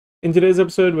In today's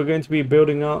episode, we're going to be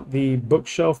building out the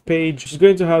bookshelf page, which is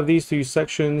going to have these two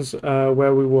sections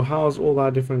where we will house all our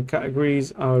different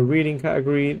categories, our reading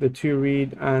category, the to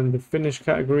read, and the finish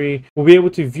category. We'll be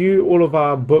able to view all of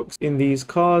our books in these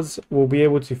cards. We'll be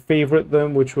able to favorite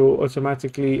them, which will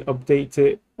automatically update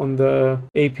it on the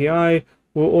API.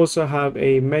 We'll also have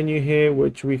a menu here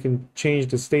which we can change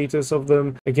the status of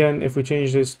them. Again, if we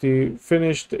change this to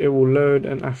finished, it will load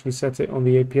and actually set it on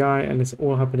the API, and it's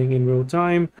all happening in real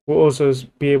time. We'll also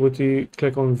be able to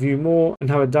click on view more and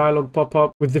have a dialog pop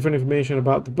up with different information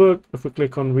about the book. If we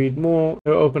click on read more,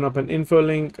 it'll open up an info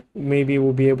link. Maybe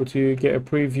we'll be able to get a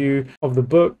preview of the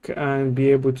book and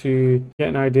be able to get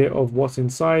an idea of what's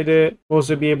inside it. We'll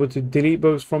also be able to delete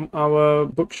books from our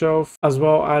bookshelf, as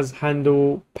well as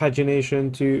handle pagination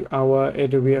to our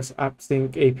AWS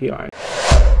AppSync API.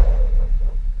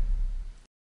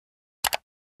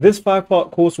 This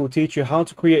 5-part course will teach you how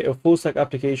to create a full-stack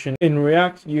application in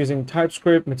React using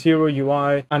TypeScript, Material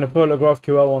UI, and Apollo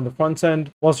GraphQL on the front end,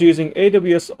 whilst using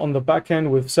AWS on the back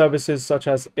end with services such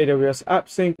as AWS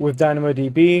AppSync with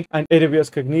DynamoDB and AWS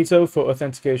Cognito for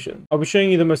authentication. I'll be showing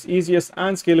you the most easiest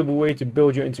and scalable way to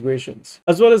build your integrations.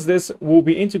 As well as this, we'll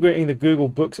be integrating the Google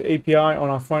Books API on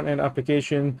our front-end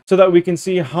application so that we can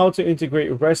see how to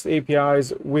integrate REST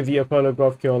APIs with the Apollo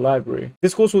GraphQL library.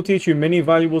 This course will teach you many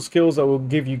valuable skills that will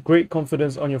give you great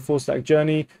confidence on your full stack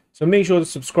journey, so make sure to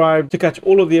subscribe to catch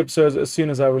all of the episodes as soon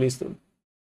as I release them.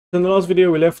 In the last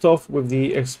video, we left off with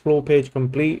the explore page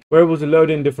complete. We're able to load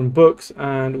in different books,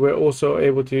 and we're also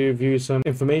able to view some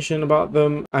information about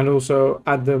them and also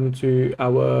add them to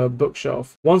our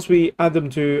bookshelf. Once we add them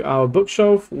to our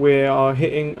bookshelf, we are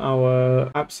hitting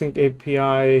our AppSync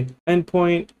API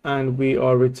endpoint and we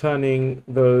are returning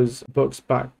those books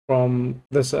back from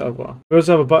the server. We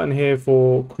also have a button here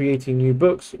for creating new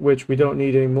books, which we don't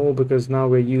need anymore because now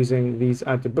we're using these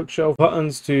add to bookshelf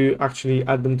buttons to actually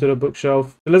add them to the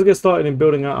bookshelf. So let's get started in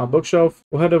building out our bookshelf.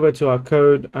 We'll head over to our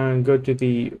code and go to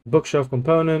the bookshelf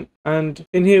component, and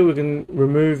in here we can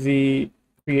remove the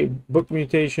create book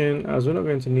mutation as we're not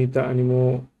going to need that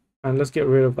anymore. And let's get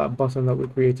rid of that button that we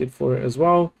created for it as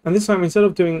well. And this time, instead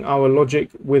of doing our logic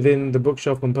within the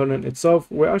bookshelf component itself,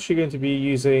 we're actually going to be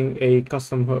using a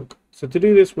custom hook. So to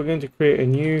do this, we're going to create a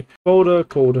new folder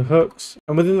called hooks.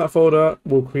 And within that folder,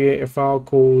 we'll create a file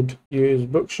called use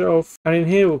bookshelf. And in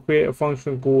here, we'll create a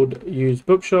function called use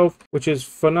bookshelf, which is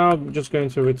for now just going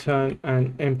to return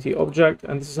an empty object.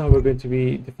 And this is how we're going to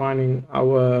be defining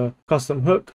our custom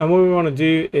hook. And what we want to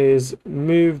do is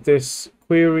move this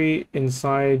query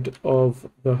inside of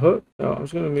the hook. So I'm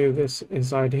just going to move this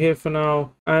inside here for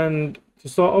now. And to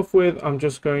start off with, I'm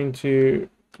just going to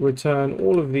return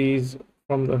all of these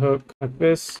from the hook like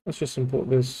this. Let's just import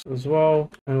this as well,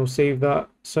 and we'll save that.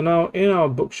 So now in our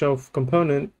bookshelf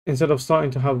component, instead of starting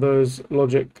to have those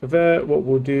logic there, what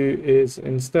we'll do is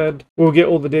instead we'll get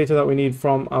all the data that we need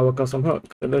from our custom hook.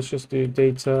 So let's just do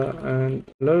data and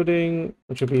loading,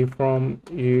 which will be from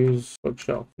use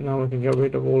bookshelf. Now we can get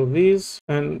rid of all of these,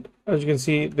 and as you can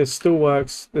see, this still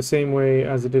works the same way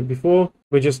as it did before.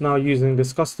 We're just now using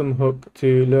this custom hook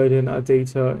to load in our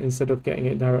data instead of getting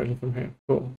it directly from here.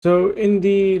 Cool. So in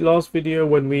the last video,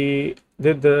 when we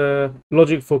did the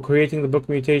logic for creating the book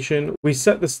mutation, we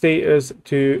set the status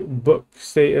to book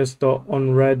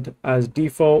status.onRead as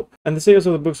default, and the status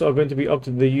of the books are going to be up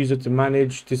to the user to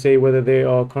manage, to say whether they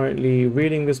are currently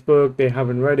reading this book, they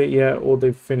haven't read it yet, or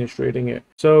they've finished reading it.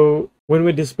 So when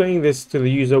we're displaying this to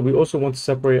the user, we also want to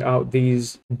separate out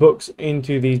these books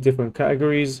into these different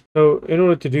categories. So in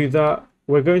order to do that,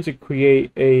 we're going to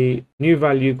create a new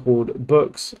value called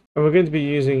books, and we're going to be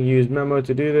using use memo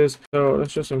to do this. So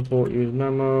let's just import use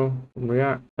memo from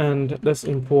React, and let's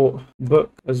import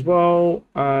book as well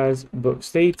as book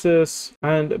status.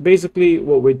 And basically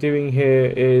what we're doing here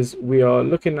is we are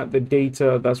looking at the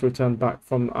data that's returned back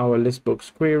from our list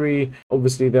books query.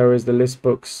 Obviously there is the list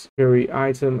books query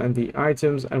item and the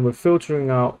items, and we're filtering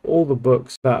out all the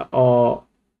books that are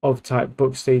of type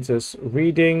book status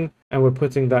reading, and we're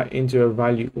putting that into a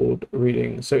value called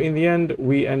reading. So in the end,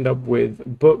 we end up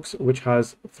with books, which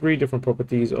has 3 different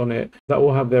properties on it that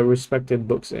will have their respective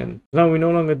books in. Now we no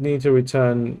longer need to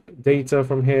return data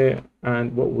from here,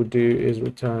 and what we'll do is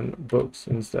return books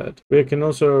instead. We can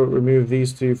also remove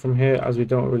these 2 from here as we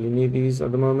don't really need these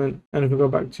at the moment. And if we go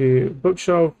back to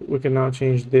bookshelf, we can now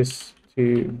change this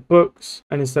to books,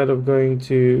 and instead of going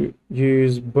to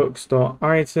use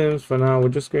books.items, for now we're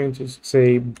just going to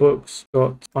say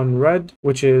books.unread,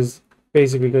 which is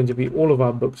basically going to be all of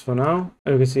our books for now.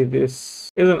 And we can see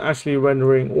this isn't actually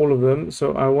rendering all of them.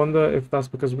 So I wonder if that's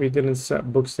because we didn't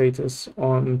set book status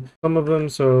on some of them.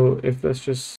 So if let's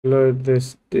just load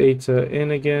this data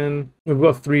in again, we've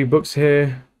got 3 books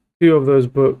here. 2 of those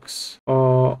books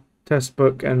are test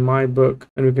book and my book,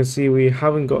 and we can see we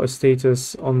haven't got a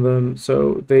status on them,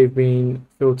 so they've been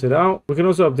filtered out. We can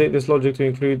also update this logic to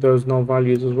include those null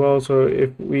values as well. So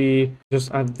if we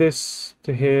just add this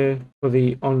to here for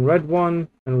the unread one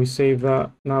and we save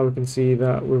that, now we can see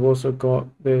that we've also got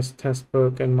this test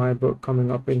book and my book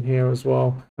coming up in here as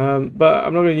well. But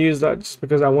I'm not going to use that just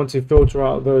because I want to filter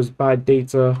out those bad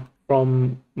data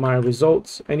from my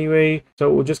results anyway,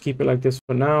 so we'll just keep it like this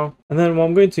for now. And then what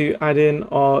I'm going to add in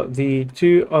are the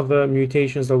 2 other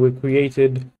mutations that we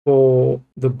created for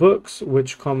the books,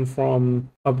 which come from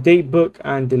update book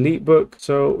and delete book.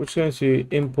 So we're just going to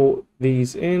import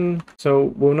these in,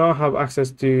 so we'll now have access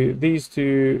to these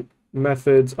 2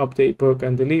 methods, update book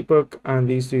and delete book, and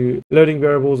these 2 loading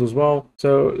variables as well.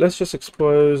 So let's just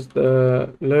expose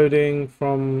the loading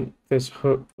from this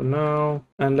hook for now,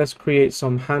 and let's create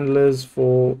some handlers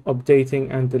for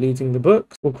updating and deleting the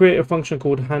books. We'll create a function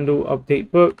called handle update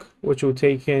book, which will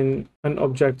take in an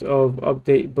object of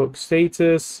update book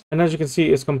status, and as you can see,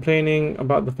 it's complaining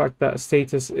about the fact that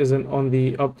status isn't on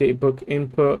the update book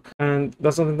input, and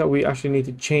that's something that we actually need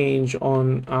to change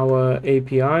on our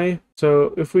API.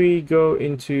 So if we go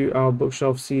into our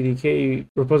bookshelf CDK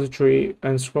repository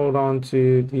and scroll down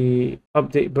to the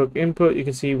update book input, you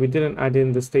can see we didn't add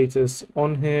in the status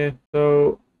on here.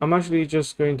 So I'm actually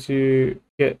just going to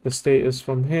get the status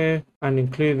from here and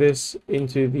include this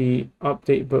into the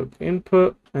update book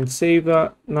input and save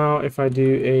that. Now if I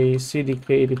do a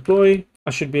CDK deploy, I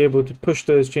should be able to push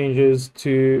those changes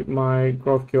to my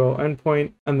GraphQL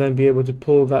endpoint and then be able to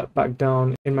pull that back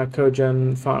down in my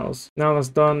CodeGen files. Now that's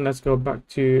done, let's go back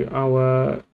to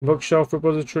our bookshelf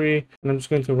repository, and I'm just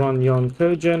going to run yarn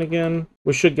CodeGen again.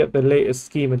 We should get the latest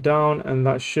schema down, and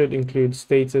that should include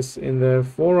status in there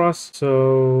for us.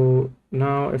 So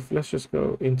now if let's just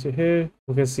go into here,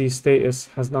 we can see status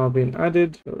has now been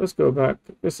added. So let's go back.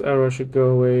 This error should go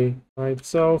away by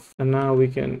itself, and now we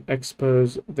can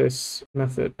expose this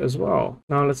method as well.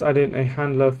 Now let's add in a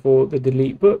handler for the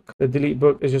delete book. The delete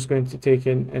book is just going to take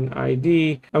in an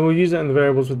ID, and we'll use it in the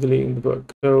variables for deleting the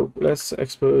book. So let's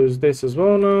expose this as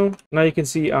well now. Now you can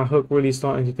see our hook really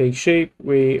starting to take shape.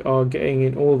 We are getting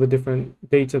in all the different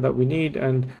data that we need,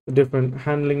 and the different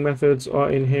handling methods are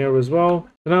in here as well.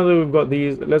 So now that we've got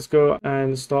these, let's go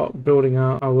and start building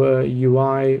out our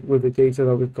UI with the data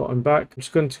that we've gotten back. I'm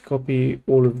just going to copy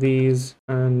all of these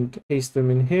and paste them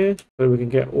in here so we can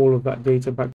get all of that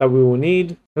data back that we will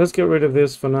need. Let's get rid of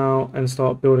this for now and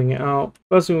start building it out.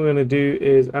 First thing we're going to do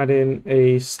is add in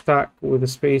a stack with a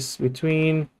space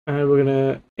between, and we're going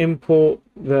to import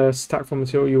the stack from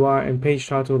material UI and page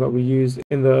title that we use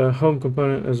in the home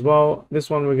component as well. This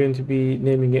one we're going to be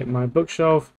naming it my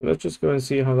bookshelf. Let's just go and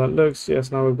see how that looks. Yes,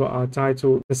 now we've got our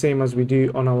title the same as we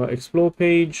do on our explore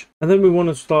page, and then we want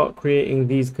to start creating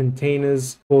these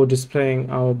containers for displaying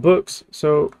our books.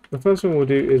 So the first thing we'll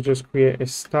do is just create a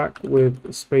stack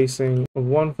with spacing of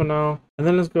 1 for now, and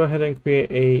then let's go ahead and create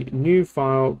a new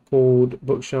file called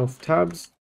bookshelf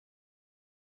tabs,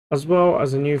 as well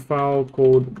as a new file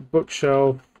called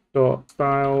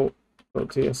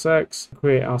bookshelf.style.tsx,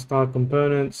 create our style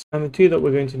components. And the 2 that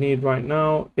we're going to need right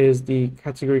now is the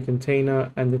category container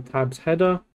and the tabs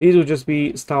header. These will just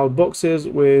be styled boxes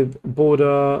with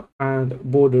border and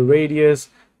border radius,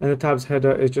 and the tabs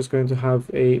header is just going to have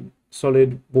a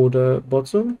solid border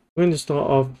bottom. We're going to start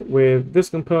off with this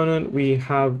component. We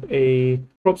have a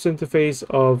props interface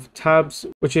of tabs,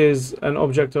 which is an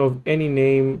object of any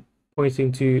name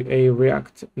pointing to a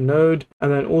React node,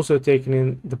 and then also taking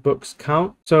in the books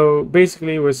count. So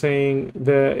basically we're saying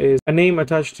there is a name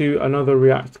attached to another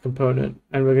React component,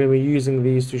 and we're going to be using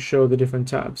these to show the different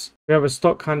tabs. We have a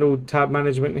stock handled tab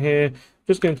management here.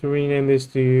 Just going to rename this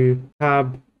to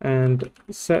tab and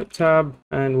set tab,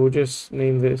 and we'll just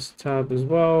name this tab as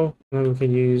well, and then we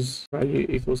can use value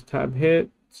equals tab here.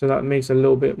 So that makes a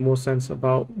little bit more sense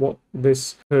about what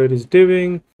this code is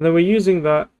doing. And then we're using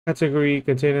that category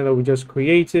container that we just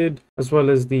created, as well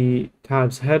as the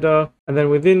tabs header. And then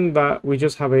within that, we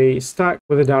just have a stack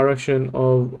with a direction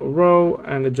of a row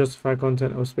and a justified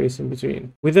content of space in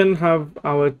between. We then have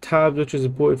our tabs, which is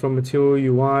imported from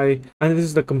material UI. And this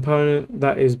is the component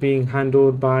that is being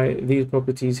handled by these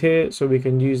properties here. So we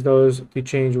can use those to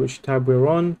change which tab we're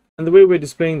on. And the way we're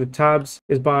displaying the tabs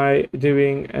is by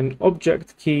doing an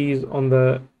object keys on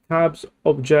the tabs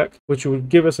object, which will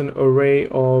give us an array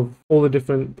of all the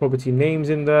different property names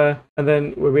in there. And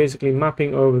then we're basically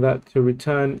mapping over that to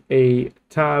return a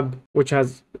tab, which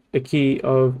has a key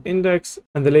of index,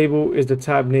 and the label is the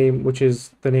tab name, which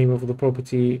is the name of the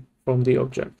property from the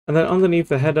object. And then underneath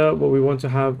the header, what we want to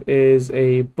have is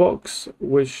a box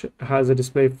which has a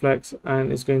display flex,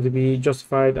 and it's going to be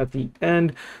justified at the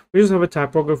end. We just have a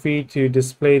typography to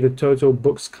display the total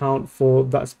books count for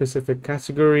that specific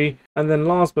category. And then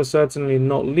last but certainly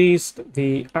not least,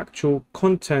 the actual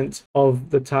content of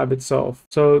the tab itself.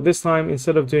 So this time,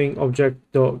 instead of doing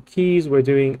object.keys, we're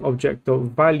doing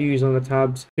object.values on the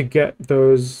tabs to get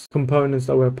those components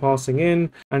that we're passing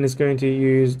in, and it's going to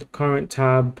use the current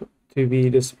tab to be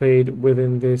displayed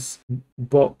within this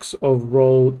box of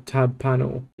role tab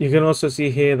panel. You can also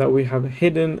see here that we have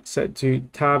hidden set to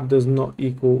tab does not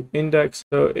equal index.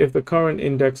 So if the current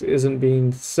index isn't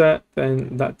being set,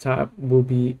 then that tab will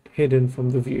be hidden from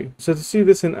the view. So to see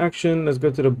this in action, let's go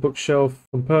to the bookshelf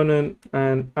component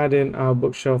and add in our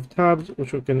bookshelf tabs,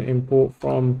 which we can import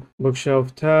from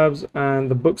bookshelf tabs. And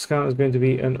the books count is going to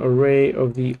be an array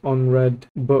of the unread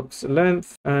books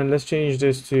length. And let's change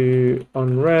this to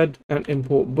unread and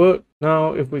import book.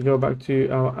 Now, if we go back to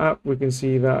our app, we can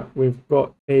see that we've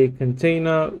got a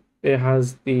container. It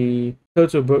has the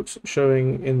total books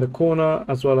showing in the corner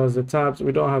as well as the tabs.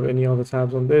 We don't have any other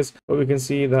tabs on this, but we can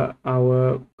see that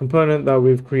our component that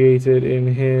we've created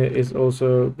in here is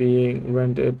also being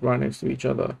rendered right next to each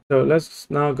other. So let's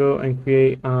now go and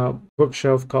create our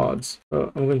bookshelf cards.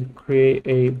 So I'm going to create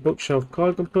a bookshelf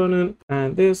card component,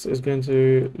 and this is going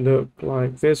to look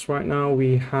like this. Right now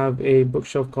we have a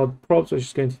bookshelf card props, which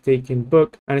is going to take in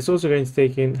book, and it's also going to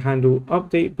take in handle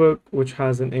update book, which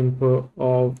has an input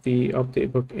of the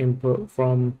update book input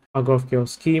from our GraphQL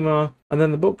schema. And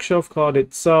then the bookshelf card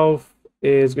itself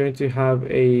is going to have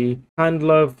a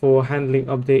handler for handling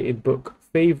updated book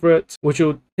favorite, which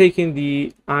will take in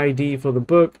the ID for the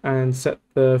book and set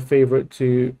the favorite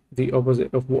to the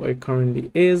opposite of what it currently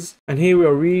is. And here we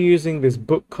are reusing this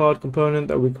book card component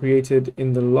that we created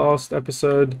in the last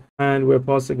episode, and we're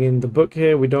passing in the book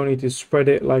here. We don't need to spread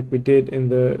it like we did in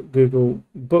the Google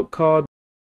book card,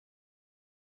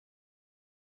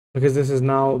 because this is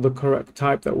now the correct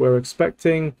type that we're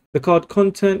expecting. The card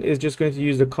content is just going to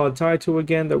use the card title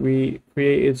again that we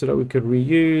created so that we could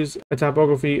reuse a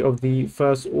typography of the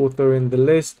first author in the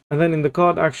list. And then in the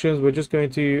card actions, we're just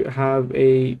going to have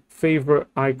a favorite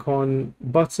icon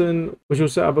button, which will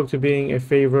set our book to being a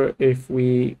favorite if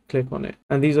we click on it.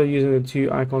 And these are using the two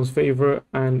icons, favorite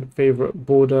and favorite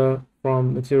border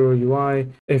from Material UI.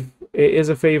 If it is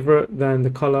a favorite, then the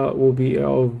color will be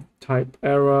of type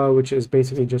error, which is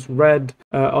basically just red.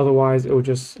 Otherwise it will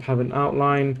just have an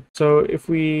outline. So if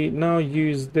we now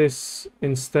use this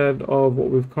instead of what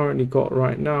we've currently got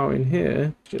right now in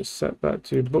here, just set that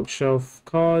to bookshelf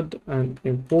card and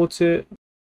import it.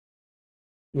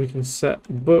 We can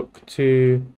set book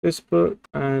to this book,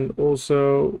 and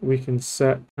also we can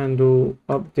set handle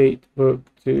update book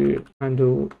to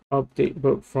handle update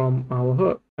book from our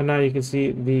hook. And now you can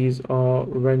see these are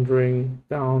rendering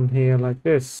down here like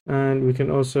this, and we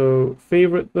can also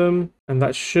favorite them, and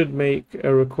that should make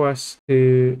a request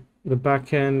to the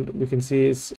backend. We can see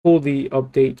it's called the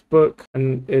update book,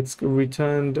 and it's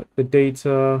returned the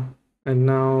data, and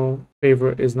now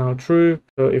favorite is now true.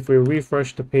 So if we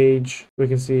refresh the page, we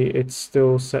can see it's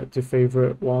still set to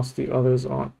favorite whilst the others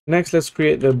aren't. Next, let's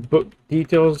create the book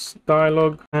details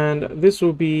dialog, and this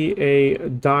will be a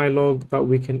dialog that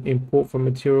we can import from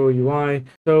Material UI.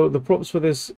 So the props for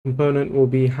this component will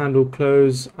be handle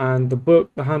close and the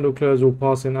book. The handle close will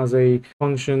pass in as a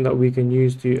function that we can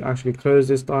use to actually close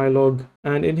this dialog.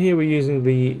 And in here we're using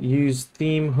the use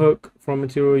theme hook from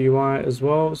Material UI as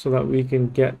well, so that we can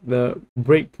get the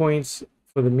breakpoints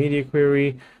for the media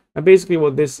query. And basically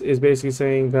what this is basically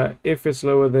saying that if it's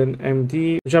lower than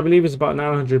MD, which I believe is about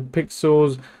 900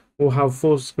 pixels, we'll have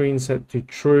full screen set to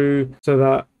true, so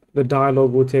that the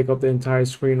dialog will take up the entire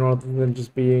screen rather than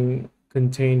just being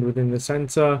contained within the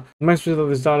center. The max width of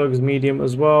this dialog is medium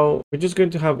as well. We're just going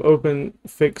to have open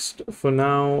fixed for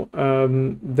now.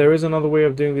 There is another way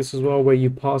of doing this as well, where you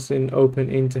pass in open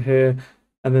into here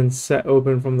and then set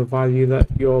open from the value that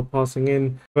you're passing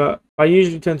in. But I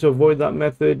usually tend to avoid that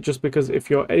method, just because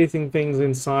if you're editing things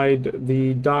inside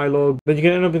the dialog, then you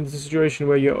can end up in the situation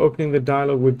where you're opening the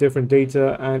dialog with different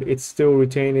data and it's still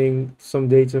retaining some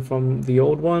data from the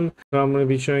old one. So I'm going to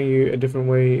be showing you a different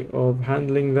way of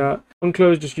handling that.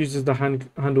 OnClose just uses the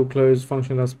handle close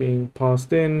function that's being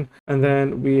passed in, and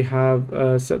then we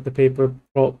have set the paper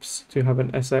props to have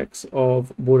an SX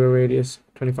of border radius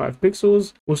 25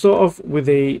 pixels. We'll start off with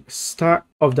a stack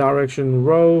of direction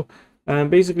row.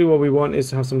 And basically what we want is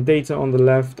to have some data on the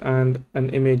left and an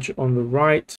image on the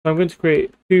right. So I'm going to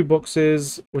create two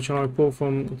boxes, which I'll import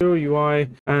from Zero UI.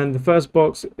 And the first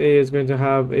box is going to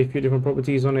have a few different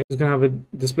properties on it. It's going to have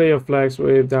a display of flags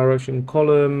with direction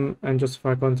column and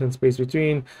justify content space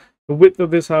between. The width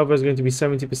of this, however, is going to be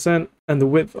 70%, and the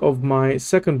width of my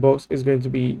second box is going to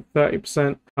be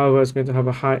 30%. However, it's going to have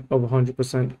a height of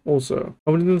 100% also.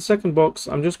 And within the second box,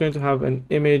 I'm just going to have an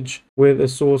image with a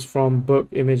source from book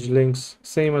image links,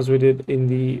 same as we did in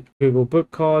the Google book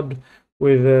card,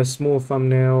 with a small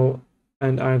thumbnail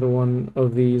and either one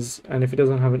of these. And if it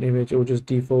doesn't have an image, it will just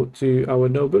default to our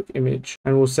notebook image,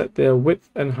 and we'll set the width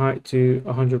and height to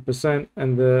 100%,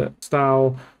 and the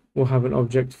style will have an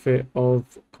object fit of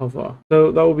cover. So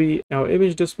that will be our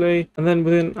image display. And then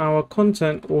within our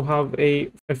content, we'll have a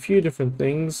few different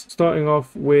things, starting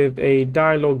off with a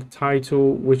dialogue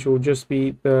title, which will just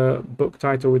be the book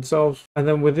title itself. And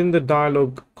then within the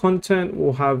dialogue content,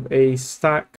 we'll have a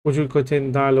stack which will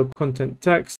contain dialogue content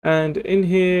text. And in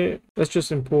here, let's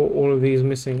just import all of these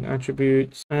missing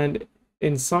attributes. And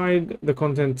inside the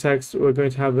content text, we're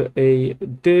going to have a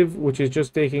div, which is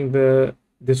just taking the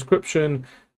description,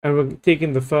 and we're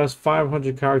taking the first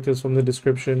 500 characters from the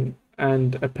description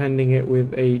and appending it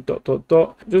with a ...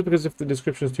 just because if the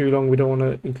description is too long, we don't want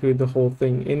to include the whole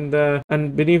thing in there.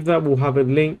 And beneath that, we'll have a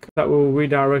link that will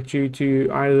redirect you to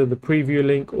either the preview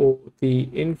link or the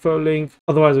info link.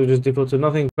 Otherwise, it'll just default to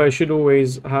nothing, but it should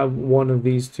always have one of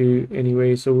these two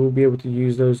anyway, so we'll be able to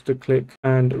use those to click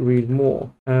and read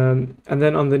more. And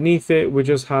then underneath it, we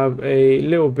just have a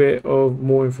little bit of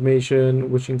more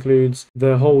information, which includes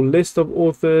the whole list of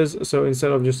authors. So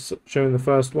instead of just showing the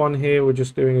first one here, we're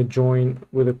just doing a join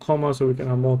with a comma, so we can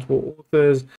have multiple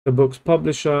authors, the book's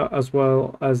publisher, as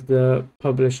well as the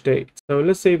published date. So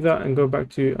let's save that and go back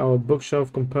to our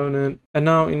bookshelf component. And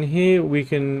now in here, we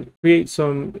can create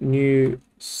some new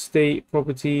state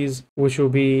properties, which will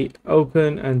be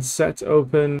open and set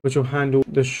open, which will handle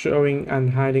the showing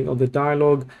and hiding of the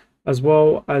dialogue, as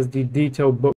well as the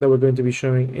detailed book that we're going to be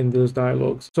showing in those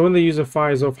dialogues. So when the user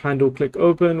fires off handle click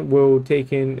open, we'll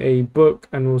take in a book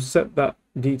and we'll set that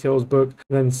details book,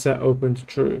 then set open to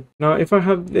true. Now, if I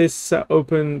have this set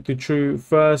open to true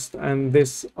first and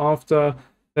this after,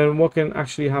 then what can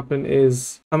actually happen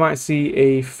is I might see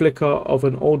a flicker of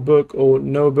an old book or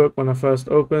no book when I first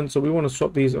open. So we want to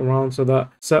swap these around so that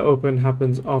set open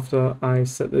happens after I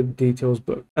set the details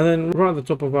book. And then right at the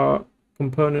top of our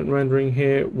component rendering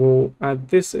here, we'll add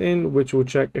this in, which will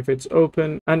check if it's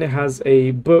open and it has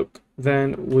a book.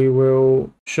 Then we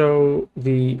will show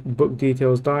the book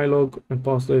details dialog and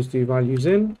pass those two values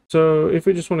in. So if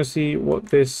we just want to see what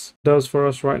this does for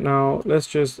us right now, let's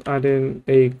just add in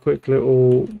a quick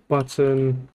little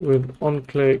button with on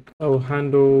click. I'll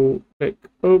handle click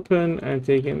open and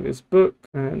take in this book,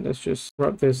 and let's just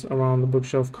wrap this around the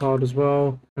bookshelf card as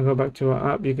well and go back to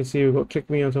our app. You can see we've got click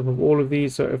me on top of all of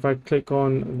these. So if I click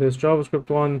on this JavaScript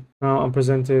one, now I'm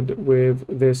presented with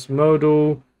this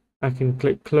modal. I can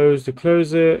click close to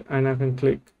close it, and I can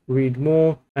click read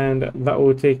more, and that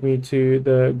will take me to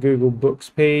the Google Books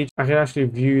page. I can actually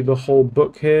view the whole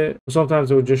book here.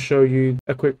 Sometimes it will just show you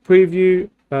a quick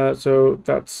preview. So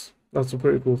that's a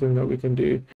pretty cool thing that we can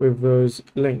do with those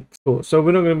links. Cool. So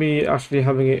we're not going to be actually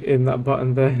having it in that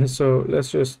button there. So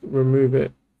let's just remove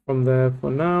it from there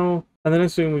for now. And the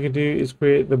next thing we can do is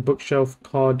create the bookshelf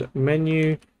card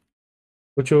menu,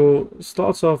 which will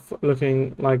start off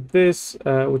looking like this,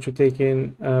 which will take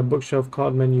in bookshelf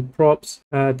card menu props,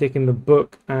 take in the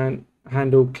book and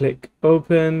handle click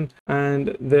open.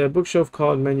 And the bookshelf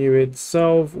card menu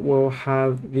itself will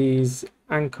have these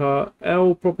anchor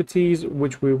L properties,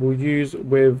 which we will use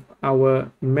with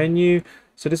our menu.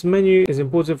 So this menu is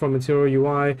imported from Material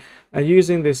UI, and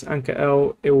using this anchor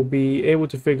L, it will be able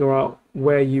to figure out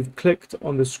where you've clicked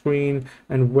on the screen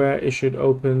and where it should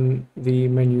open the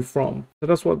menu from. So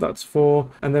that's what that's for.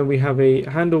 And then we have a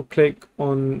handle click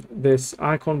on this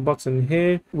icon button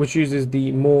here, which uses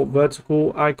the more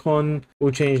vertical icon.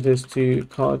 We'll change this to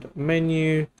card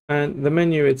menu, and the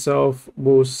menu itself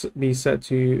will be set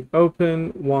to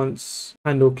open once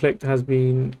handle clicked has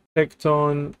been clicked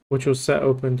on, which will set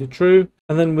open to true.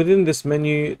 And then within this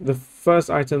menu, the first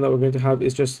item that we're going to have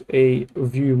is just a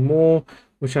view more,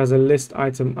 which has a list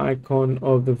item icon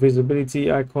of the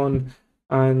visibility icon.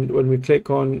 And when we click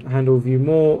on handle view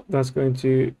more, that's going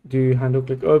to do handle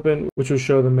click open, which will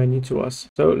show the menu to us.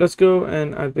 So let's go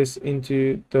and add this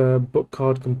into the book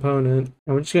card component.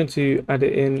 And we're just going to add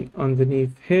it in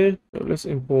underneath here. So let's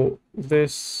import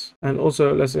this, and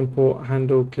also let's import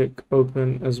handle click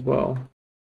open as well.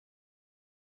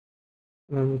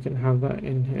 and then we can have that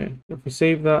in here. If we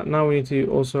save that, now we need to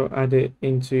also add it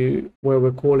into where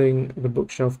we're calling the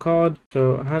bookshelf card.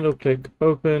 So handle click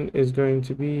open is going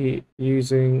to be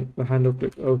using the handle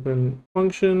click open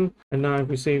function. And now if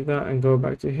we save that and go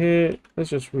back to here, let's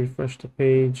just refresh the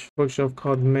page. Bookshelf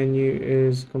card menu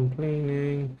is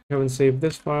complaining. I haven't saved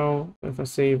this file. If I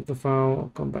save the file,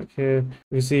 I'll come back here.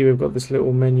 You see we've got this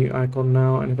little menu icon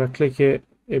now, and if I click it,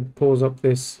 it pulls up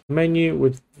this menu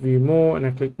with view more, and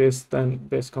I click this, then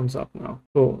this comes up now.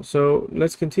 Cool. So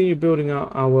let's continue building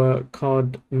out our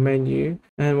card menu,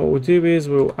 and what we'll do is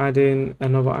we'll add in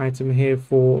another item here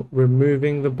for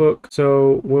removing the book.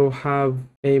 So we'll have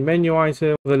a menu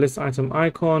item, the list item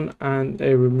icon, and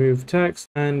a remove text,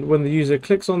 and when the user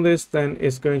clicks on this, then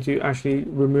it's going to actually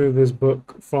remove this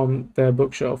book from their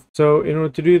bookshelf. So in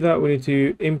order to do that, we need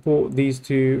to import these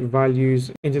two values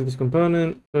into this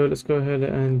component. So let's go ahead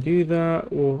and do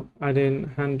that. We'll add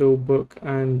in handle book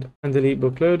and delete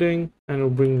book loading, and we'll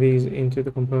bring these into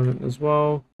the component as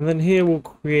well. And then here we'll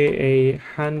create a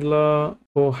handler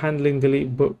for handling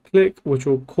delete book click, which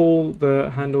will call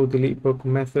the handle delete book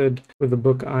method with the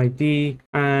book ID,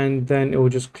 and then it will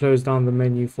just close down the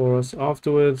menu for us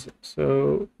afterwards.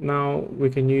 So now we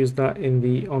can use that in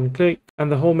the on click,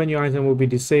 and the whole menu item will be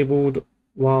disabled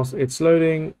whilst it's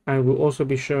loading, and we'll also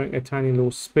be showing a tiny little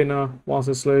spinner whilst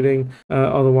it's loading.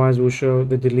 Otherwise we'll show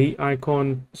the delete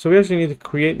icon. So we actually need to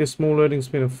create this small loading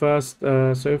spinner first.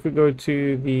 So if we go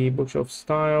to the bookshelf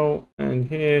style, and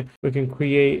here we can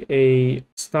create a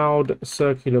styled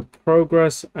circular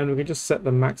progress, and we can just set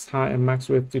the max height and max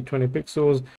width to 20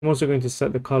 pixels. I'm also going to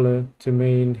set the color to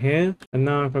main here. And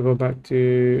now if I go back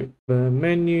to the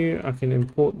menu, I can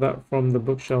import that from the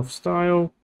bookshelf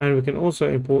style. And we can also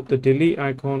import the delete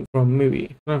icon from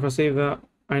movie. Now if I save that,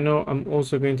 I know I'm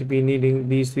also going to be needing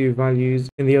these two values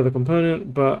in the other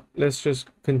component, but let's just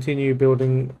continue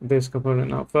building this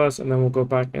component out first, and then we'll go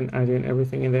back and add in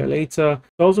everything in there later.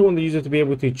 I also want the user to be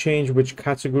able to change which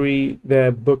category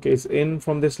their book is in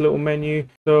from this little menu.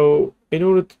 So in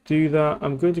order to do that,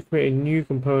 I'm going to create a new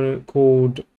component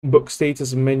called book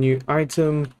status menu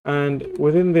item, and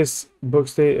within this book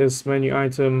status menu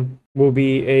item will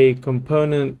be a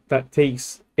component that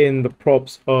takes in the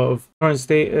props of current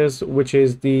status, which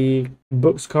is the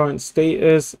book's current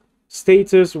status,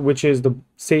 which is the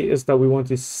status that we want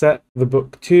to set the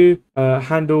book to,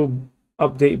 handle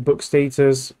update book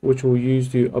status, which we'll use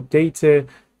to update it,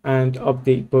 and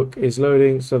update book is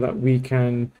loading, so that we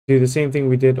can do the same thing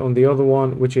we did on the other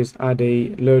one, which is add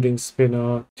a loading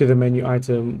spinner to the menu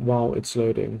item while it's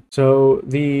loading. So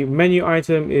the menu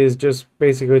item is just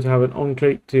basically going to have an on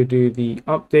click to do the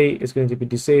update. It's going to be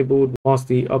disabled whilst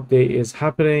the update is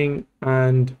happening,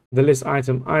 and the list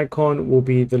item icon will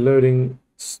be the loading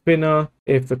spinner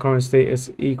if the current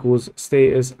status equals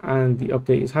status and the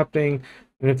update is happening.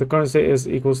 And if the current status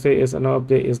equals status and the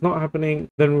update is not happening,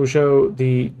 then we'll show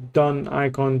the done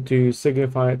icon to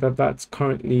signify that that's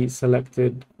currently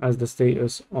selected as the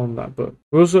status on that book.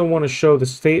 We also want to show the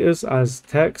status as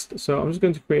text. So I'm just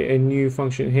going to create a new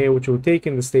function here, which will take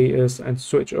in the status and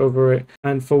switch over it.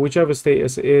 And for whichever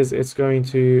status it is, it's going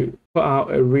to put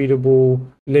out a readable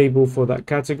label for that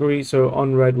category. So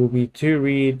on read will be to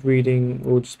read, reading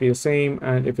will just be the same,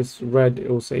 and if it's read it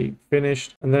will say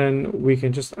finished. And then we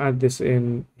can just add this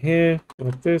in here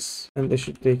like this, and this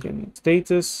should take in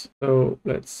status. So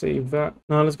let's save that.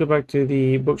 Now let's go back to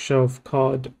the bookshelf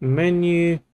card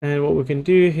menu. And what we can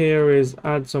do here is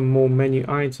add some more menu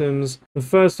items. The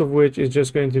first of which is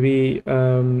just going to be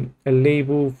a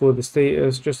label for the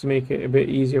status, just to make it a bit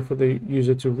easier for the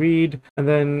user to read. And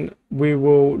then we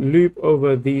will loop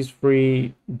over these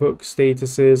three book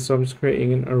statuses. So I'm just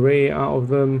creating an array out of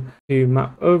them to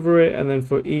map over it. And then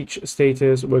for each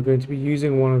status, we're going to be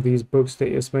using one of these book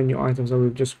status menu items that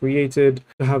we've just created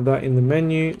to have that in the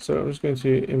menu. So I'm just going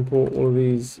to import all of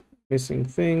these missing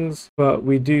things, but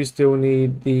we do still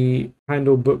need the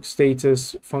handle book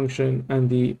status function and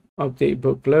the update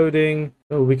book loading.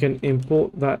 So we can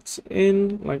import that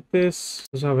in like this.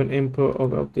 Just have an input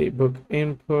of update book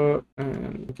input,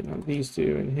 and we can have these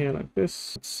two in here like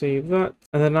this. Let's save that.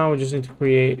 And then now we just need to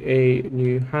create a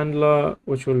new handler,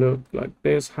 which will look like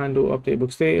this. Handle update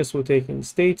book status will take in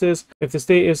status. If the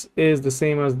status is the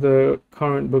same as the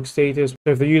current book status,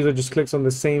 so if the user just clicks on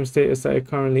the same status that it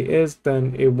currently is,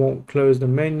 then it won't close the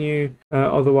menu.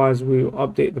 Otherwise we'll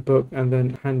update the book and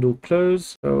then handle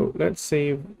close. So let's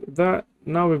save that.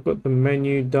 Now we've got the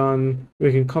menu done,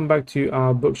 we can come back to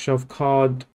our bookshelf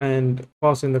card and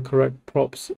pass in the correct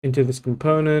props into this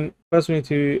component. First, we need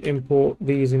to import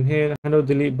these in here. Handle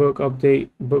delete book, update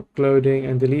book loading,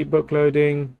 and delete book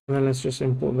loading. And then let's just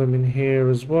import them in here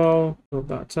as well. Sort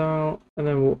that out. And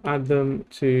then we'll add them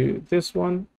to this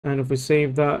one. And if we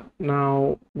save that,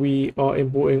 now we are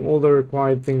importing all the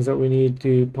required things that we need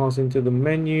to pass into the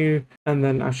menu, and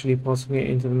then actually passing it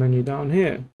into the menu down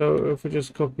here. So if we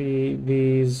just copy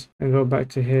these and go back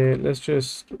to here, let's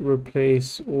just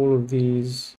replace all of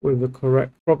these with the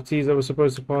correct properties that we're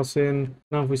supposed to pass in.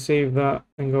 Now if we save that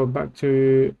and go back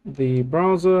to the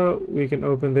browser, we can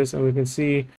open this and we can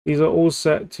see these are all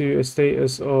set to a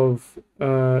status of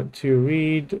to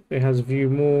read. It has view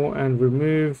more and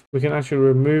remove. We can actually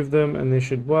remove them and they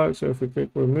should work. So if we click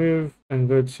remove and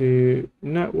go to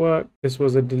network, this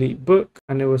was a delete book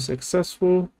and it was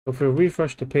successful. If we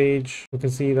refresh the page, we can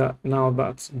see that now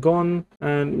that's gone.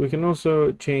 And we can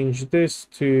also change this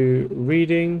to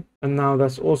reading, and now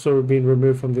that's also been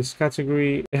removed from this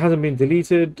category. It hasn't been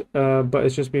deleted, but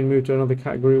it's just been moved to another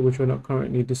category which we're not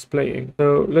currently displaying.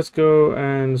 So let's go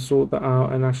and sort that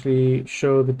out and actually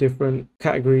show the different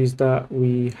categories that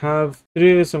we have. To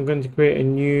do this, I'm going to create a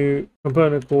new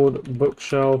component called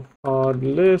bookshelf card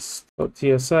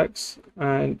list.tsx,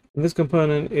 and this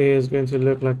component is going to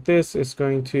look like this. It's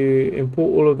going to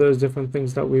import all of those different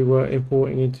things that we were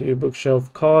importing into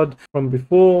bookshelf card from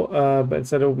before, but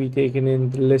instead we'll be taking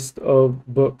in the list of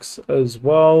books as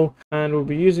well, and we'll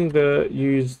be using the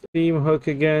use theme hook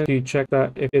again to check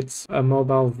that if it's a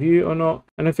mobile view or not.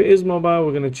 And if it is mobile,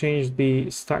 we're going to change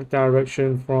the stack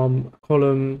direction from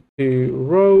column to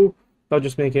row. That'll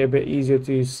just make it a bit easier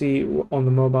to see on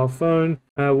the mobile phone.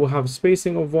 We'll have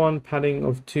spacing of 1, padding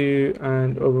of 2,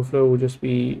 and overflow will just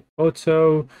be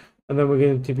auto. And then we're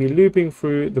going to be looping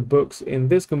through the books in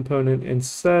this component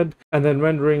instead, and then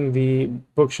rendering the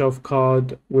bookshelf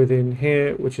card within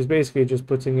here, which is basically just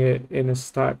putting it in a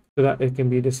stack so that it can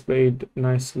be displayed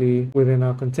nicely within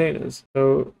our containers.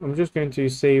 So I'm just going to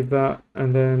save that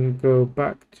and then go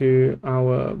back to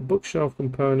our bookshelf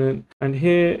component. And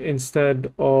here,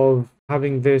 instead of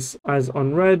having this as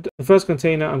unread, the first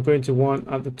container I'm going to want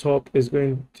at the top is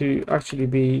going to actually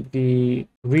be the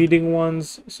reading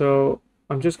ones. So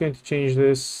I'm just going to change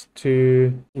this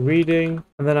to reading,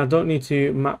 and then I don't need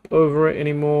to map over it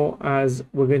anymore as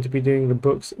we're going to be doing the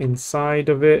books inside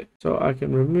of it. So I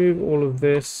can remove all of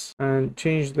this and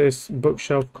change this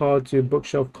bookshelf card to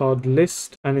bookshelf card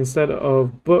list, and instead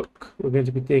of book, we're going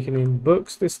to be taking in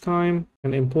books this time,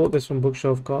 and import this from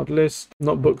bookshelf card list,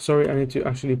 not book, sorry, I need to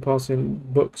actually pass in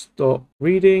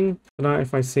books.reading. So now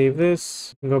if I save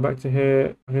this and go back to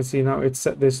here, I can see now it's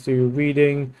set this to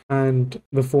reading and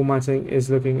the formatting is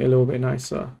looking a little bit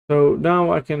nicer. So now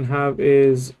what I can have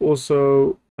is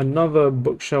also another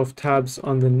bookshelf tabs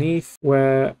underneath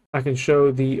where I can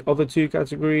show the other two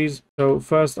categories. So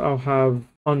first I'll have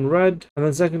unread, and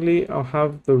then secondly I'll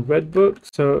have the read books.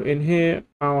 So in here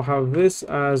I'll have this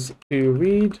as to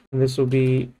read, and this will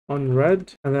be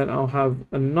unread, and then I'll have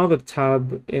another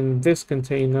tab in this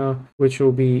container which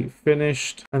will be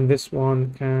finished, and this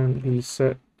one can be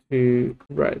set to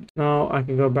read. Now I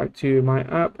can go back to my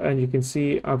app and you can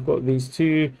see I've got these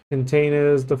two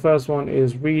containers. The first one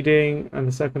is reading and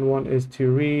the second one is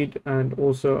to read, and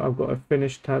also I've got a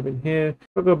finished tab in here.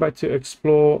 I'll go back to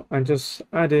explore and just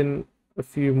add in a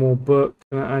few more books,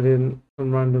 and I add in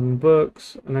some random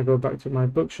books, and I go back to my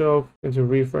bookshelf and to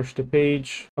refresh the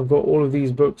page. I've got all of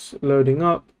these books loading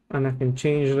up, and I can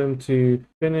change them to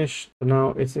finished. So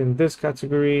now it's in this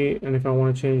category, and if I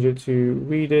want to change it to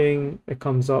reading, it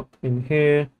comes up in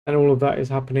here, and all of that is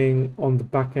happening on the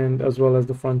back end as well as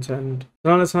the front end.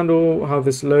 Now let's handle how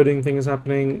this loading thing is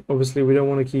happening. Obviously we don't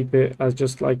want to keep it as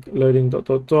just like loading ...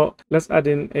 Let's add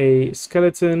in a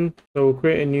skeleton. So we'll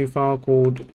create a new file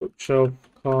called bookshelf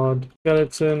card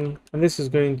skeleton, and this is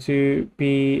going to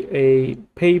be a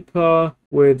paper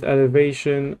with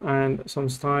elevation and some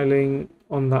styling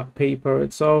on that paper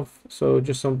itself. So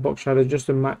just some box shadow just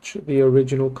to match the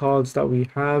original cards that we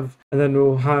have, and then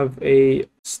we'll have a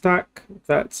stack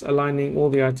that's aligning all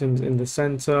the items in the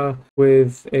center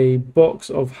with a box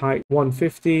of height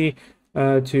 150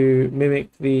 to mimic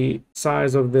the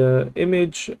size of the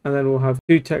image, and then we'll have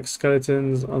two text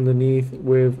skeletons underneath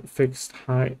with fixed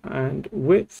height and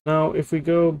width. Now if we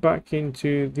go back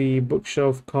into the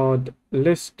bookshelf card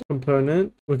list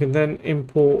component, we can then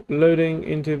import loading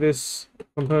into this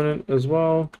component as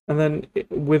well, and then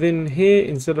within here,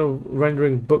 instead of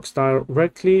rendering books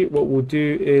directly, what we'll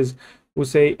do is we'll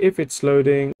say if it's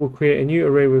loading, we'll create a new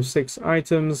array with 6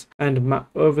 items and map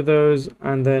over those,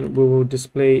 and then we will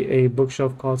display a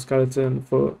bookshelf card skeleton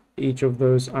for each of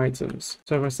those items.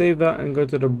 So if I save that and go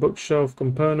to the bookshelf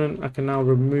component, I can now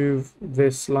remove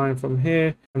this line from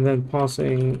here and then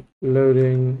passing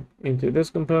loading into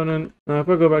this component. Now if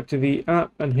I go back to the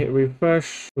app and hit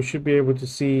refresh, we should be able to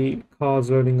see cards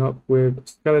loading up with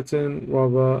skeleton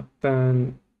rather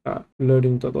than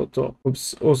loading ...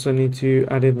 Oops, also need to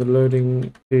add in the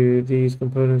loading to these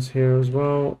components here as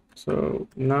well. So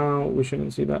now we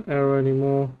shouldn't see that error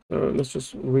anymore. So let's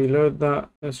just reload that.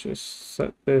 Let's just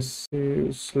set this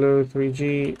to slow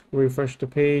 3G, refresh the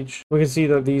page. We can see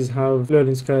that these have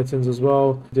loading skeletons as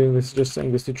well. Doing this, just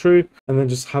setting this to true, and then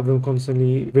just have them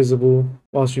constantly visible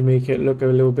whilst you make it look a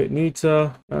little bit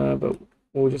neater. But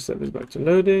we'll just set this back to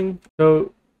loading.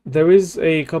 So there is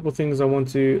a couple things I want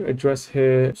to address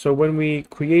here. So when we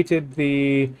created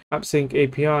the AppSync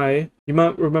API, you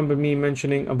might remember me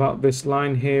mentioning about this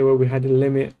line here where we had a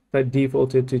limit that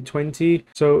defaulted to 20.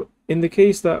 So in the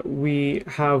case that we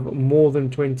have more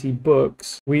than 20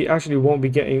 books, we actually won't be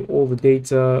getting all the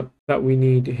data that we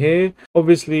need here.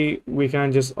 Obviously, we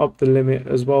can just up the limit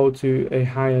as well to a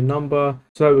higher number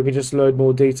so that we can just load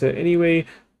more data anyway.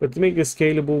 But to make this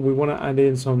scalable, we want to add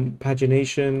in some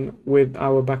pagination with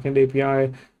our backend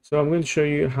API. So I'm going to show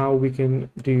you how we can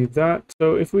do that.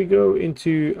 So if we go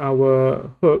into our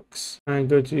hooks and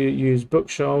go to use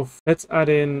bookshelf, let's add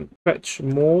in fetch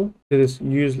more to this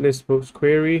use list books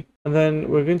query. And then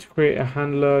we're going to create a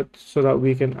handler so that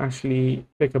we can actually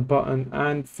click a button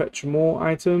and fetch more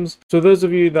items. So those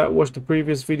of you that watched the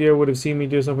previous video would have seen me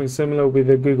do something similar with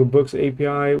the Google Books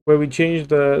API, where we changed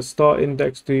the start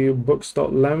index to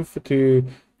books.length to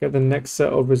get the next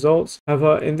set of results.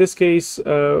 However, in this case,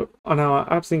 on our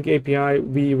AppSync API,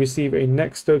 we receive a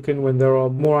next token when there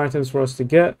are more items for us to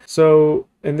get. So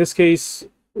in this case,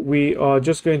 we are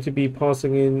just going to be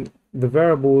passing in the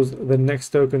variables, the next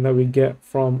token that we get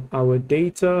from our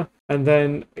data. And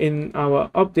then in our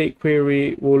update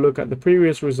query, we'll look at the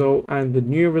previous result and the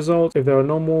new result. If there are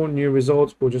no more new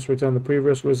results, we'll just return the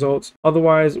previous results.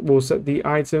 Otherwise, we'll set the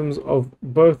items of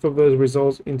both of those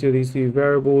results into these two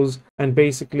variables. And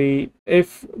basically,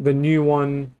 if the new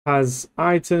one has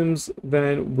items,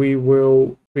 then we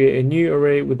will create a new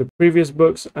array with the previous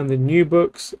books and the new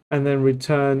books, and then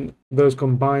return those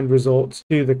combined results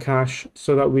to the cache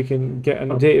so that we can get an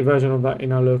updated version of that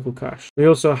in our local cache. We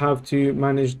also have to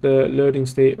manage the loading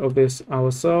state of this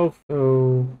ourselves,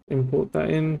 so import that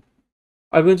in.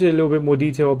 I went into a little bit more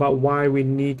detail about why we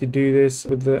need to do this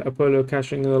with the Apollo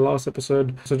caching in the last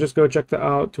episode, so just go check that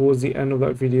out towards the end of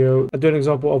that video. I do an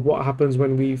example of what happens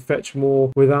when we fetch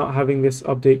more without having this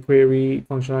update query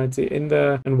functionality in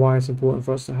there and why it's important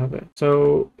for us to have it.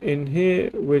 So in here,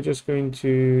 we're just going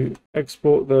to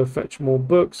export the fetch more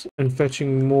books and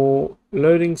fetching more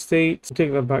loading state.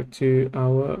 Take that back to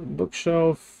our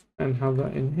bookshelf and have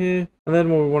that in here. And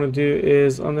then what we want to do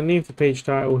is underneath the page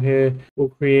title here, we'll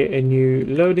create a new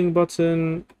loading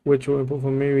button, which will import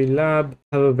from Miri Lab,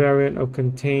 have a variant of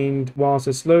contained. Whilst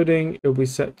it's loading, it will be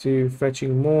set to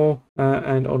fetching more,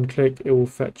 and on click, it will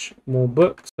fetch more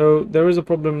books. So there is a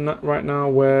problem right now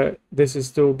where this is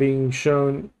still being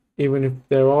shown even if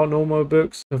there are no more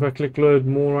books. So if I click load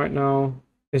more right now,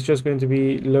 it's just going to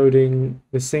be loading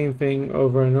the same thing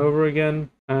over and over again,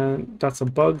 and that's a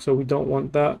bug, so we don't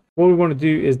want that. What we want to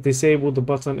do is disable the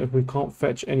button if we can't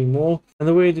fetch anymore. And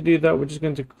the way to do that, we're just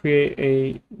going to create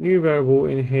a new variable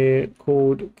in here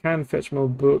called can fetch more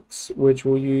books, which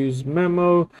will use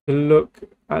memo to look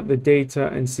at the data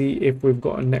and see if we've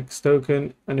got a next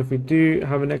token. And if we do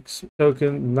have a next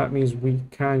token, that means we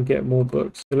can get more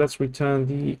books. So let's return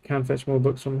the can fetch more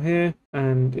books from here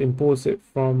and import it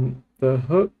from the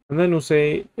hook, and then we'll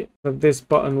say that this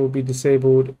button will be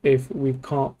disabled if we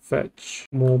can't fetch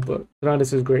more books. So now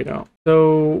this is grayed out.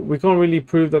 So we can't really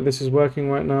prove that this is working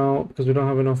right now because we don't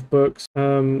have enough books.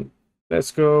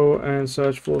 Let's go and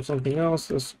search for something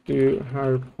else. Let's do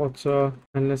Harry Potter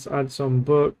and let's add some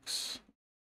books.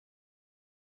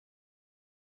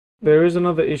 There is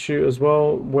another issue as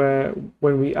well where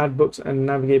when we add books and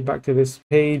navigate back to this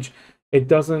page, it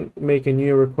doesn't make a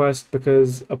new request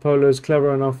because Apollo is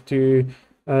clever enough to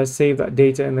save that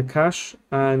data in the cache,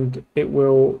 and it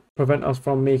will prevent us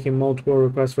from making multiple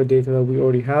requests for data that we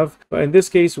already have. But in this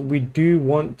case, we do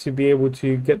want to be able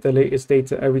to get the latest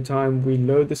data every time we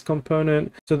load this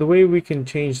component. So the way we can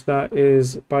change that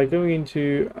is by going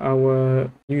into our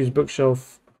use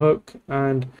bookshelf hook,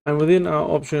 and within our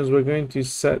options we're going to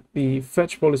set the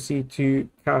fetch policy to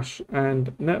cache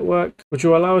and network, which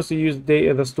will allow us to use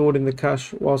data that's stored in the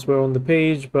cache whilst we're on the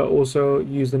page, but also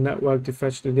use the network to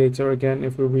fetch the data again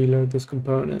if we reload this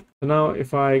component. So now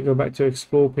if I go back to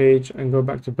explore page and go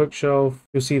back to bookshelf,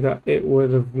 you'll see that it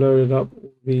would have loaded up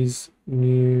these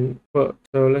new books.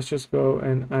 So let's just go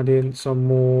and add in some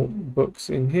more books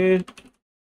in here.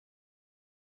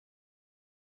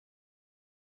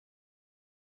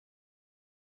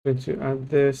 Going to add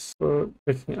this book.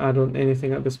 I can add on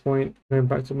anything at this point. Going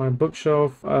back to my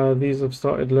bookshelf, these have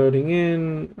started loading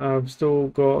in. I've still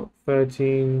got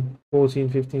 13, 14,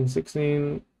 15,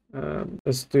 16.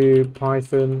 Let's do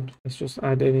Python. Let's just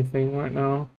add anything right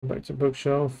now. Back to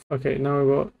bookshelf. Okay, now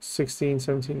we've got 16,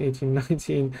 17, 18,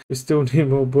 19. We still need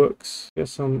more books. Get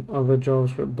some other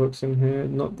JavaScript books in here.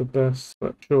 Not the best,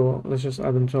 but sure. Let's just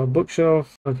add them to our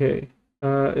bookshelf. Okay.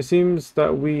 It seems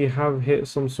that we have hit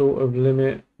some sort of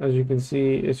limit. As you can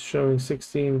see, it's showing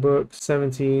 16 books,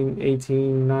 17,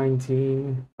 18,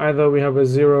 19. Either we have a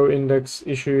zero index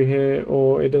issue here,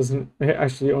 or it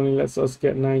actually only lets us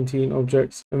get 19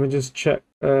 objects. Let me just check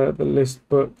the list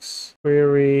books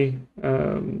query.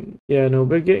 Yeah, no,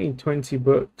 we're getting 20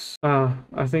 books.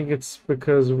 I think it's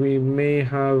because we may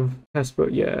have test book.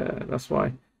 Yeah, that's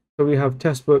why. So we have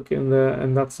test book in there,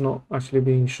 and that's not actually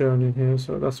being shown in here,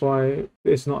 so that's why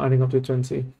it's not adding up to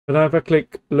 20. But now if I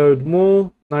click load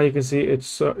more, now you can see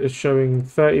it's showing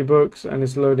 30 books, and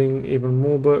it's loading even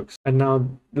more books. And now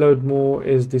load more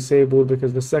is disabled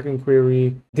because the second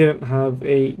query didn't have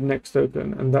a next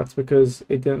token, and that's because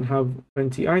it didn't have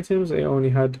 20 items, it only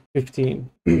had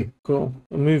 15. Cool.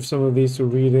 I'll move some of these to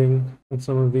reading and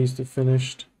some of these to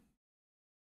finished.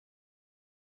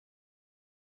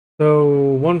 So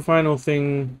one final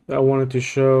thing that I wanted to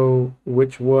show,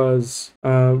 which was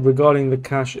regarding the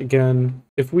cache again.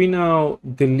 If we now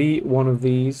delete one of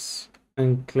these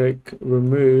and click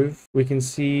remove, we can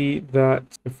see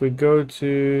that if we go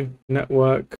to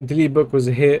network, delete book was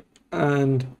a hit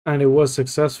and it was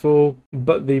successful,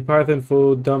 but the Python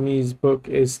for Dummies book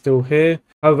is still here.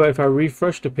 However, if I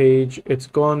refresh the page, it's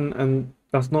gone, and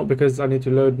that's not because I need to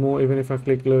load more. Even if I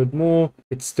click load more,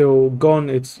 it's still gone.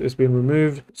 It's been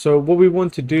removed. So what we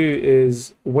want to do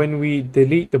is when we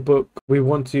delete the book, we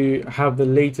want to have the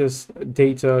latest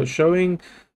data showing.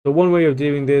 So one way of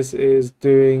doing this is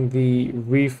doing the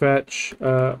refetch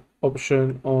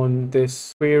option on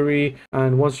this query,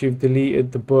 and once you've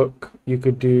deleted the book, you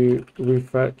could do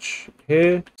refetch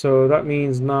here. So that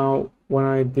means now when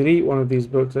I delete one of these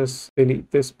books, let's delete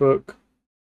this book,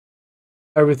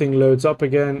 everything loads up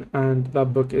again, and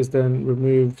that book is then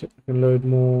removed. I can load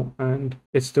more and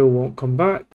it still won't come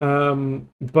back.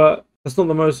 But that's not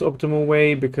the most optimal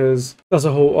way, because that's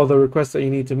a whole other request that you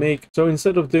need to make. So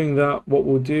instead of doing that, what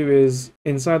we'll do is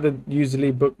inside the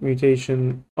userly book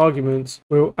mutation arguments,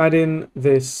 we'll add in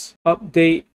this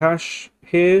update cache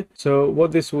here. So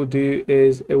what this will do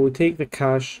is it will take the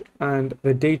cache and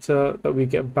the data that we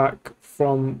get back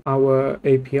from our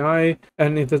API,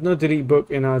 and if there's no delete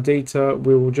book in our data,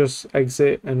 we will just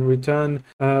exit and return.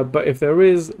 But if there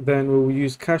is, then we will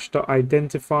use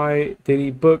cache.identify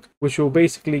delete book, which will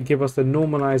basically give us the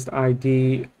normalized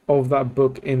ID of that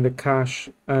book in the cache,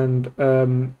 and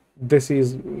this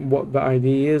is what the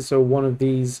ID is, so one of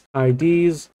these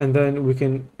IDs, and then we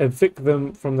can evict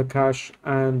them from the cache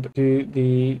and do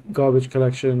the garbage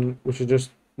collection, which is just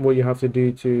what you have to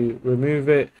do to remove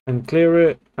it and clear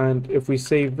it. And if we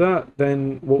save that,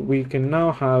 then what we can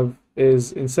now have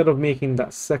is, instead of making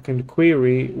that second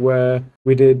query where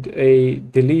we did a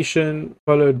deletion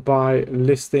followed by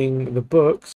listing the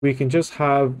books, we can just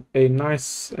have a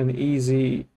nice and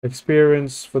easy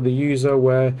experience for the user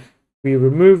where we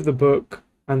remove the book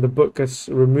and the book gets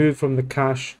removed from the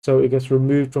cache, so it gets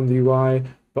removed from the UI,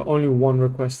 but only one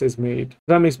request is made.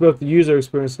 That makes both the user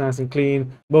experience nice and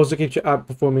clean, but also keeps your app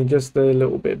performing just a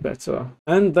little bit better.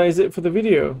 And that is it for the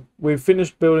video. We've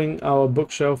finished building our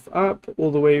bookshelf app,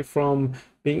 all the way from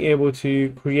being able to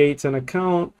create an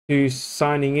account to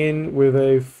signing in with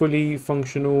a fully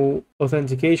functional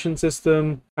authentication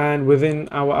system. And within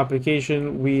our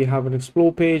application, we have an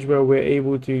explore page where we're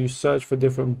able to search for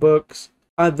different books,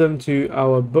 add them to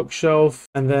our bookshelf,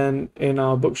 and then in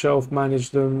our bookshelf manage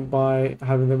them by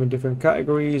having them in different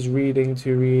categories: reading,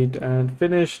 to read, and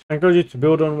finished. I encourage you to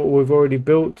build on what we've already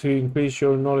built to increase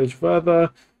your knowledge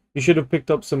further. You should have picked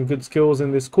up some good skills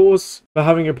in this course. But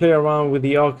having a play around with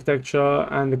the architecture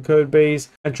and the code base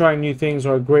and trying new things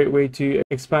are a great way to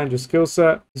expand your skill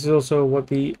set. This is also what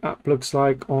the app looks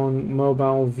like on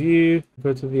mobile view.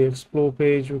 Go to the explore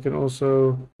page. We can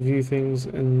also view things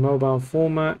in mobile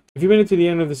format. If you made it to the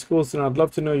end of this course, then I'd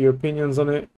love to know your opinions on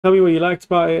it. Tell me what you liked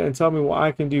about it and tell me what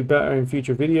I can do better in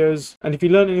future videos. And if you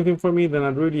learned anything from me, then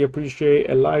I'd really appreciate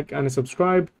a like and a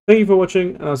subscribe. Thank you for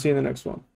watching, and I'll see you in the next one.